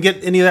didn't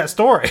get any of that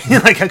story.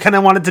 Like, I kind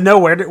of wanted to know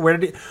where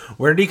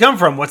did he come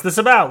from? What's this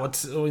about?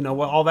 What's,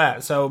 all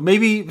that. So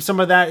maybe some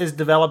of that is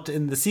developed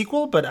in the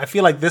sequel, but I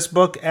feel like this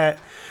book at,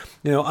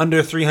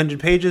 under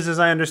 300 pages, as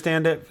I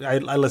understand it, I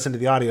listened to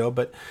the audio,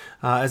 but,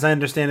 as I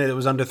understand it, it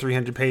was under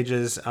 300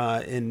 pages,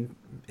 in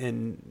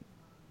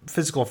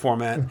physical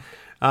format.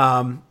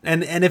 And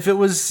if it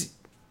was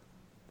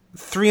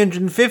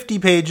 350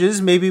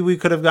 pages, maybe we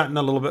could have gotten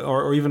a little bit,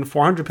 or even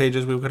 400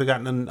 pages, we could have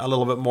gotten a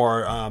little bit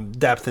more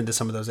depth into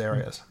some of those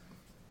areas.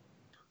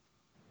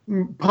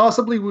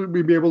 Possibly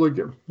we'd be able to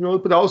get,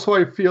 but also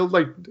I feel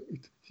like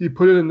he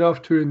put it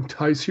enough to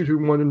entice you to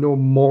want to know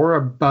more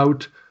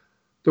about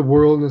the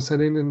world and the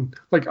setting. And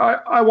like,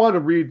 I want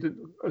to read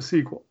a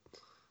sequel.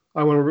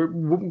 I want to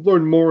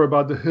learn more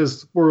about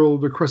his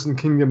world, the Crescent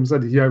Kingdoms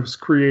that he has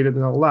created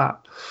and all that.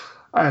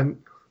 And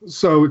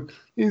so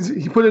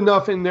he put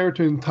enough in there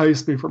to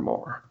entice me for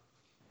more.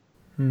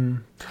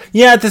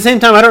 Yeah, at the same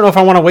time, I don't know if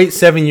I want to wait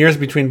 7 years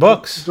between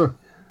books. Sure.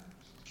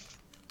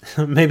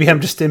 Maybe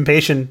I'm just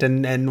impatient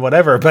and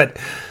whatever. But,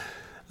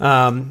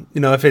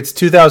 if it's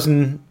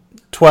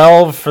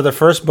 2012 for the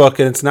first book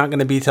and it's not going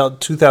to be till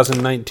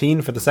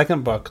 2019 for the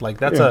second book, like,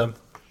 that's a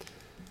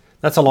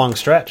long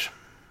stretch.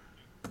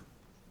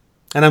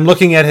 And I'm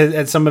looking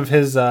at some of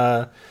his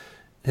other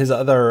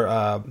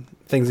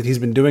things that he's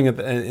been doing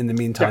in the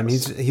meantime.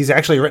 Yes. He's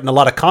actually written a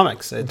lot of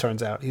comics, it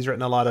turns out. He's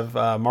written a lot of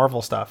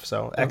Marvel stuff,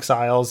 so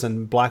Exiles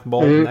and Black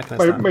Bolt and that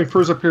kind of stuff.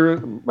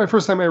 My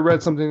first time I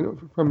read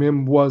something from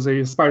him was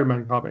a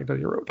Spider-Man comic that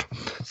he wrote.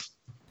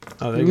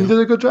 Oh, he did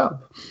a good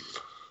job.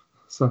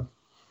 So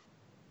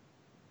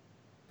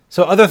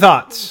other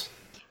thoughts?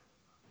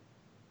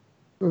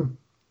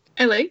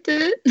 I liked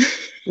it.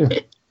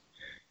 Yeah.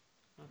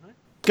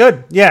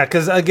 Good, yeah,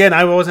 because again,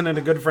 I wasn't in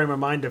a good frame of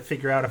mind to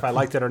figure out if I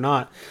liked it or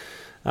not.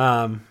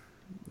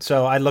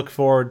 So I look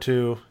forward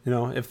to,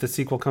 if the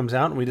sequel comes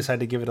out and we decide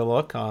to give it a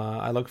look,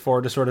 I look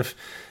forward to sort of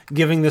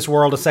giving this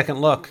world a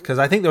second look, because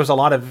I think there was a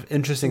lot of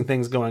interesting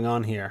things going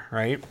on here,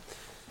 right?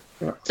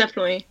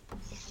 Definitely.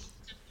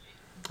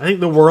 I think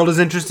the world is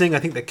interesting. I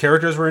think the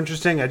characters were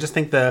interesting. I just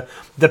think the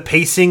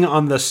pacing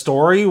on the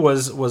story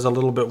was a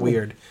little bit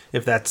weird,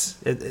 if that's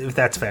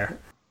fair.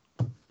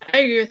 I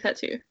agree with that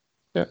too.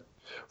 Yeah.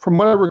 From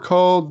what I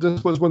recall,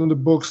 this was one of the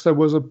books that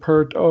was a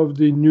part of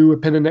the new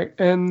Appendix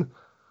N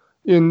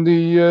in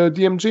the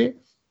DMG.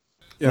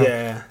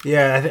 Yeah.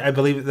 I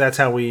believe that's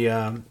how we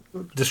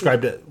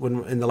described it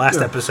in the last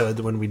episode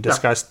when we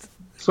discussed.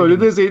 So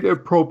it is an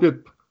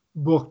appropriate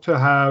book to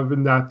have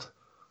in that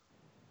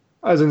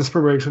as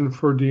inspiration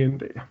for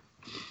D&D.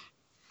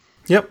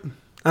 Yep.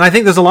 And I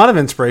think there's a lot of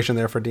inspiration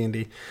there for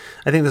D&D.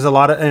 I think there's a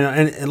lot of,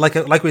 and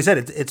like we said,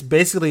 it's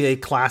basically a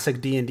classic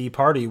D&D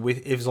party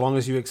as long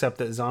as you accept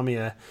that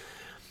Zamia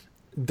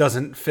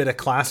doesn't fit a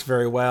class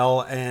very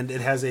well, and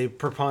it has a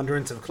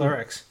preponderance of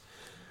clerics,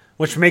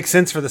 which makes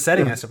sense for the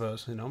setting, I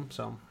suppose.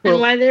 So. And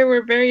why they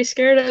were very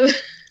scared of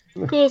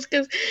ghouls,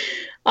 because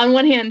on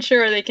one hand,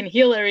 sure, they can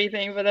heal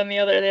everything, but on the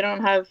other, they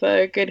don't have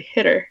a good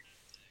hitter.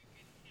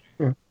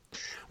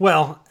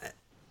 Well.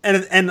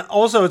 And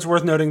also it's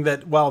worth noting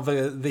that while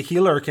the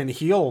healer can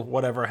heal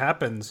whatever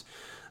happens,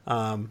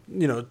 to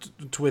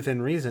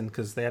within reason,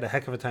 because they had a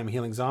heck of a time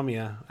healing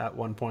Zamia at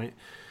one point.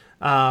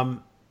 The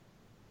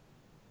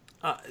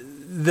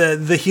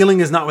healing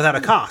is not without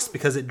a cost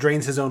because it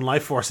drains his own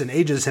life force and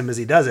ages him as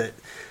he does it.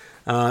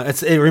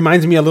 It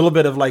reminds me a little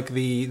bit of like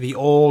the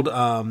old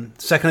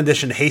second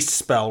edition haste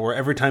spell, where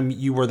every time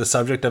you were the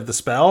subject of the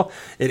spell,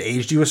 it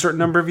aged you a certain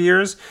number of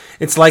years.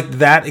 It's like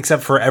that,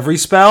 except for every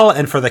spell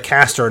and for the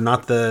caster,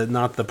 not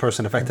the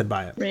person affected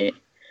by it. Right,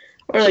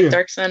 or like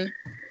Dark Sun.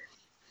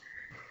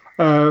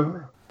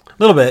 A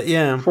little bit,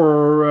 yeah.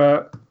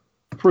 For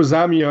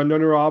Zamia,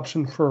 another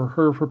option for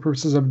her for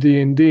purposes of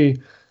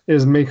D&D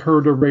is make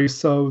her the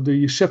race of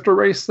the shifter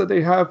race that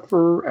they have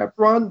for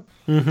Eberron.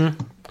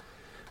 Mm-hmm.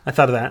 I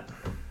thought of that.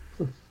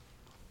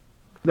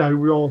 That's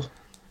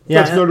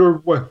another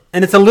way.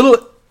 And it's a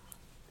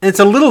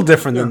little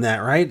different than that,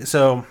 right?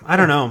 So I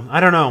don't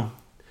know.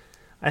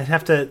 I'd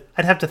have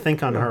to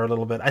think on her a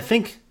little bit. I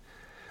think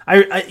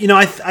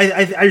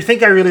I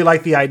think I really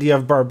like the idea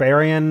of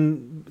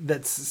barbarian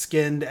that's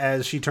skinned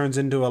as she turns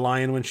into a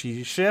lion when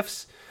she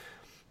shifts,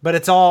 but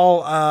it's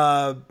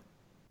all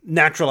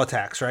natural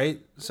attacks, right?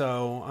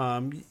 So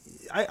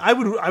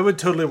I would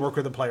totally work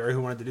with a player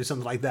who wanted to do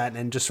something like that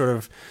and just sort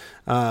of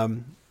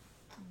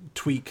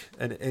tweak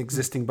an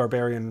existing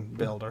barbarian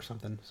build or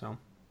something. So,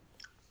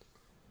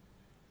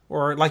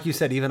 or like you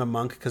said, even a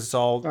monk, because it's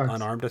all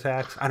unarmed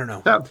attacks. I don't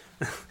know. Yeah.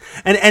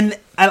 and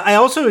I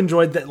also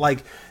enjoyed that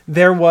like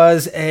there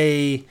was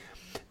a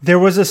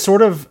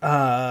sort of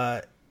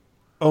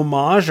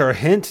homage or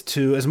hint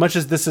to, as much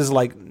as this is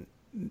like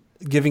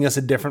giving us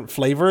a different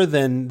flavor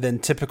than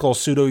typical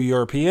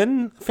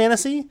pseudo-European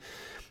fantasy,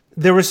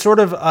 there was sort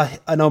of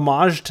an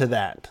homage to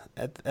that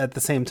at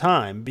the same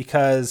time,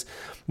 because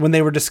when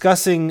they were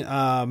discussing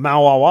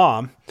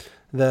Mawawa,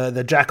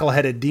 the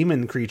jackal-headed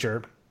demon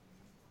creature,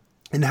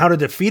 and how to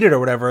defeat it or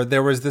whatever,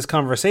 there was this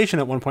conversation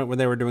at one point when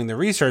they were doing the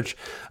research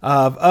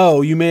of,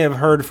 you may have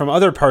heard from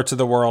other parts of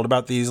the world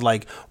about these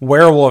like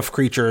werewolf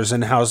creatures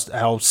and how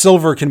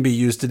silver can be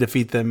used to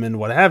defeat them and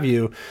what have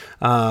you.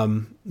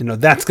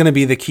 That's going to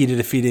be the key to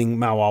defeating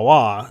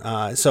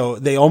Mawawa. So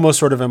they almost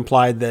sort of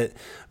implied that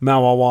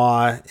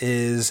Mawawa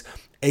is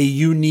a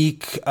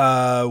unique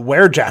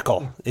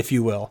werejackal, if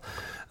you will.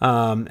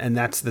 And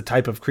that's the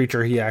type of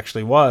creature he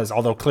actually was,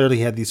 although clearly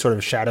he had these sort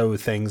of shadow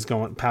things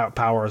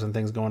powers and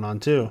things going on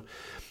too.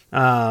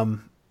 And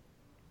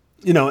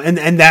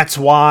that's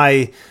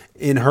why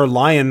in her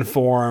lion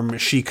form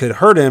she could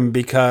hurt him,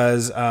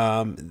 because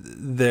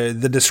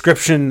the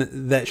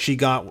description that she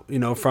got,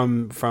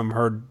 from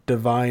her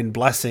divine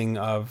blessing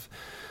of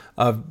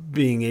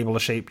being able to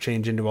shape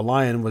change into a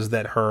lion was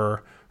that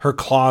her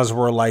claws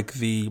were like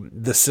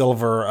the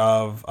silver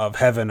of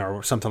heaven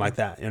or something like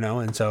that,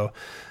 and so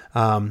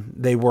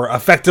they were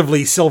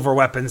effectively silver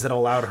weapons that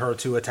allowed her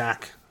to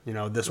attack,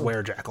 this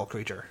werejackal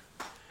creature.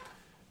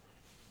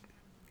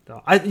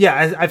 So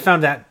I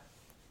found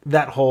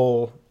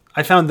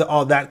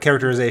all that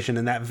characterization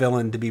and that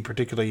villain to be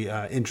particularly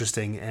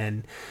interesting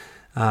and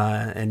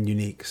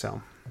unique.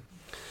 So,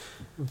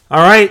 all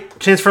right,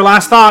 chance for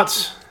last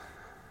thoughts.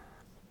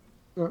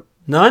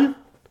 None?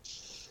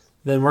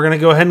 Then we're going to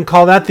go ahead and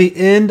call that the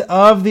end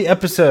of the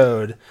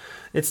episode.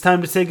 It's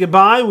time to say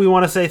goodbye. We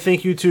want to say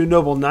thank you to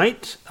Noble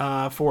Knight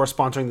for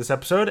sponsoring this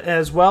episode,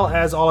 as well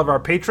as all of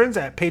our patrons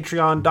at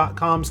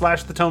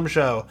patreon.com/The Tome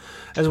Show,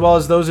 as well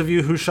as those of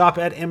you who shop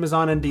at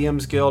Amazon and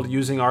DM's Guild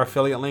using our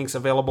affiliate links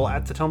available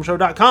at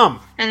thetomeshow.com.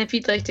 And if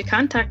you'd like to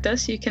contact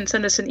us, you can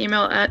send us an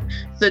email at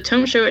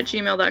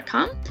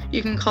thetomeshow@gmail.com.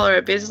 You can call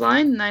our biz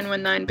line,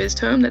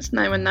 919-BIZTOME, that's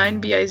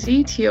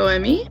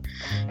 919-BIZTOME.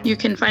 You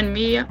can find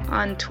me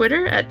on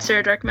Twitter at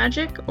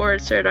SarahDarkMagic or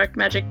at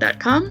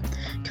SarahDarkMagic.com.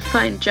 You can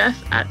find Jeff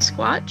at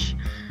Squatch,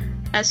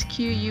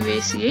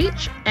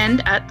 SQUACH,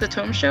 and at The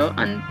Tome Show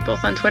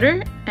both on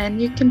Twitter.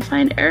 And you can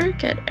find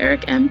Eric at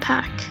Eric M.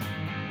 Pack.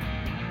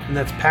 And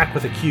that's Pack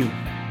with a Q.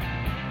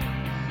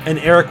 And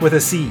Eric with a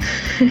C.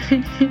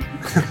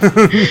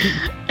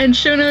 And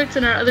show notes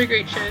and our other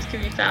great shows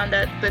can be found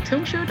at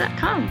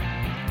thetomeshow.com.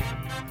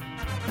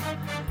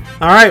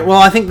 All right,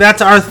 well, I think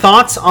that's our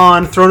thoughts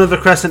on Throne of the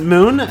Crescent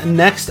Moon.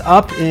 Next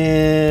up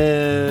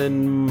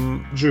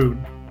in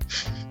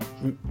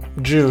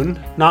June,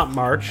 not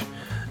March,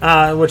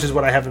 which is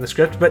what I have in the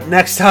script. But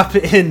next up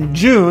in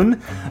June,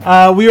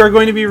 we are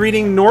going to be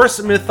reading Norse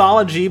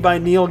Mythology by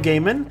Neil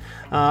Gaiman.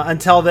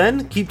 Until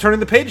then, keep turning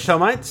the page,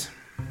 Tomites.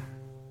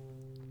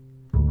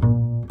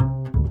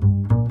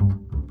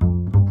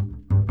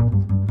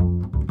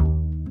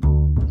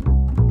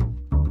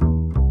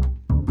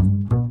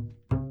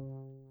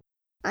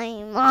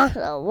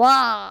 Wah,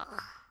 wah.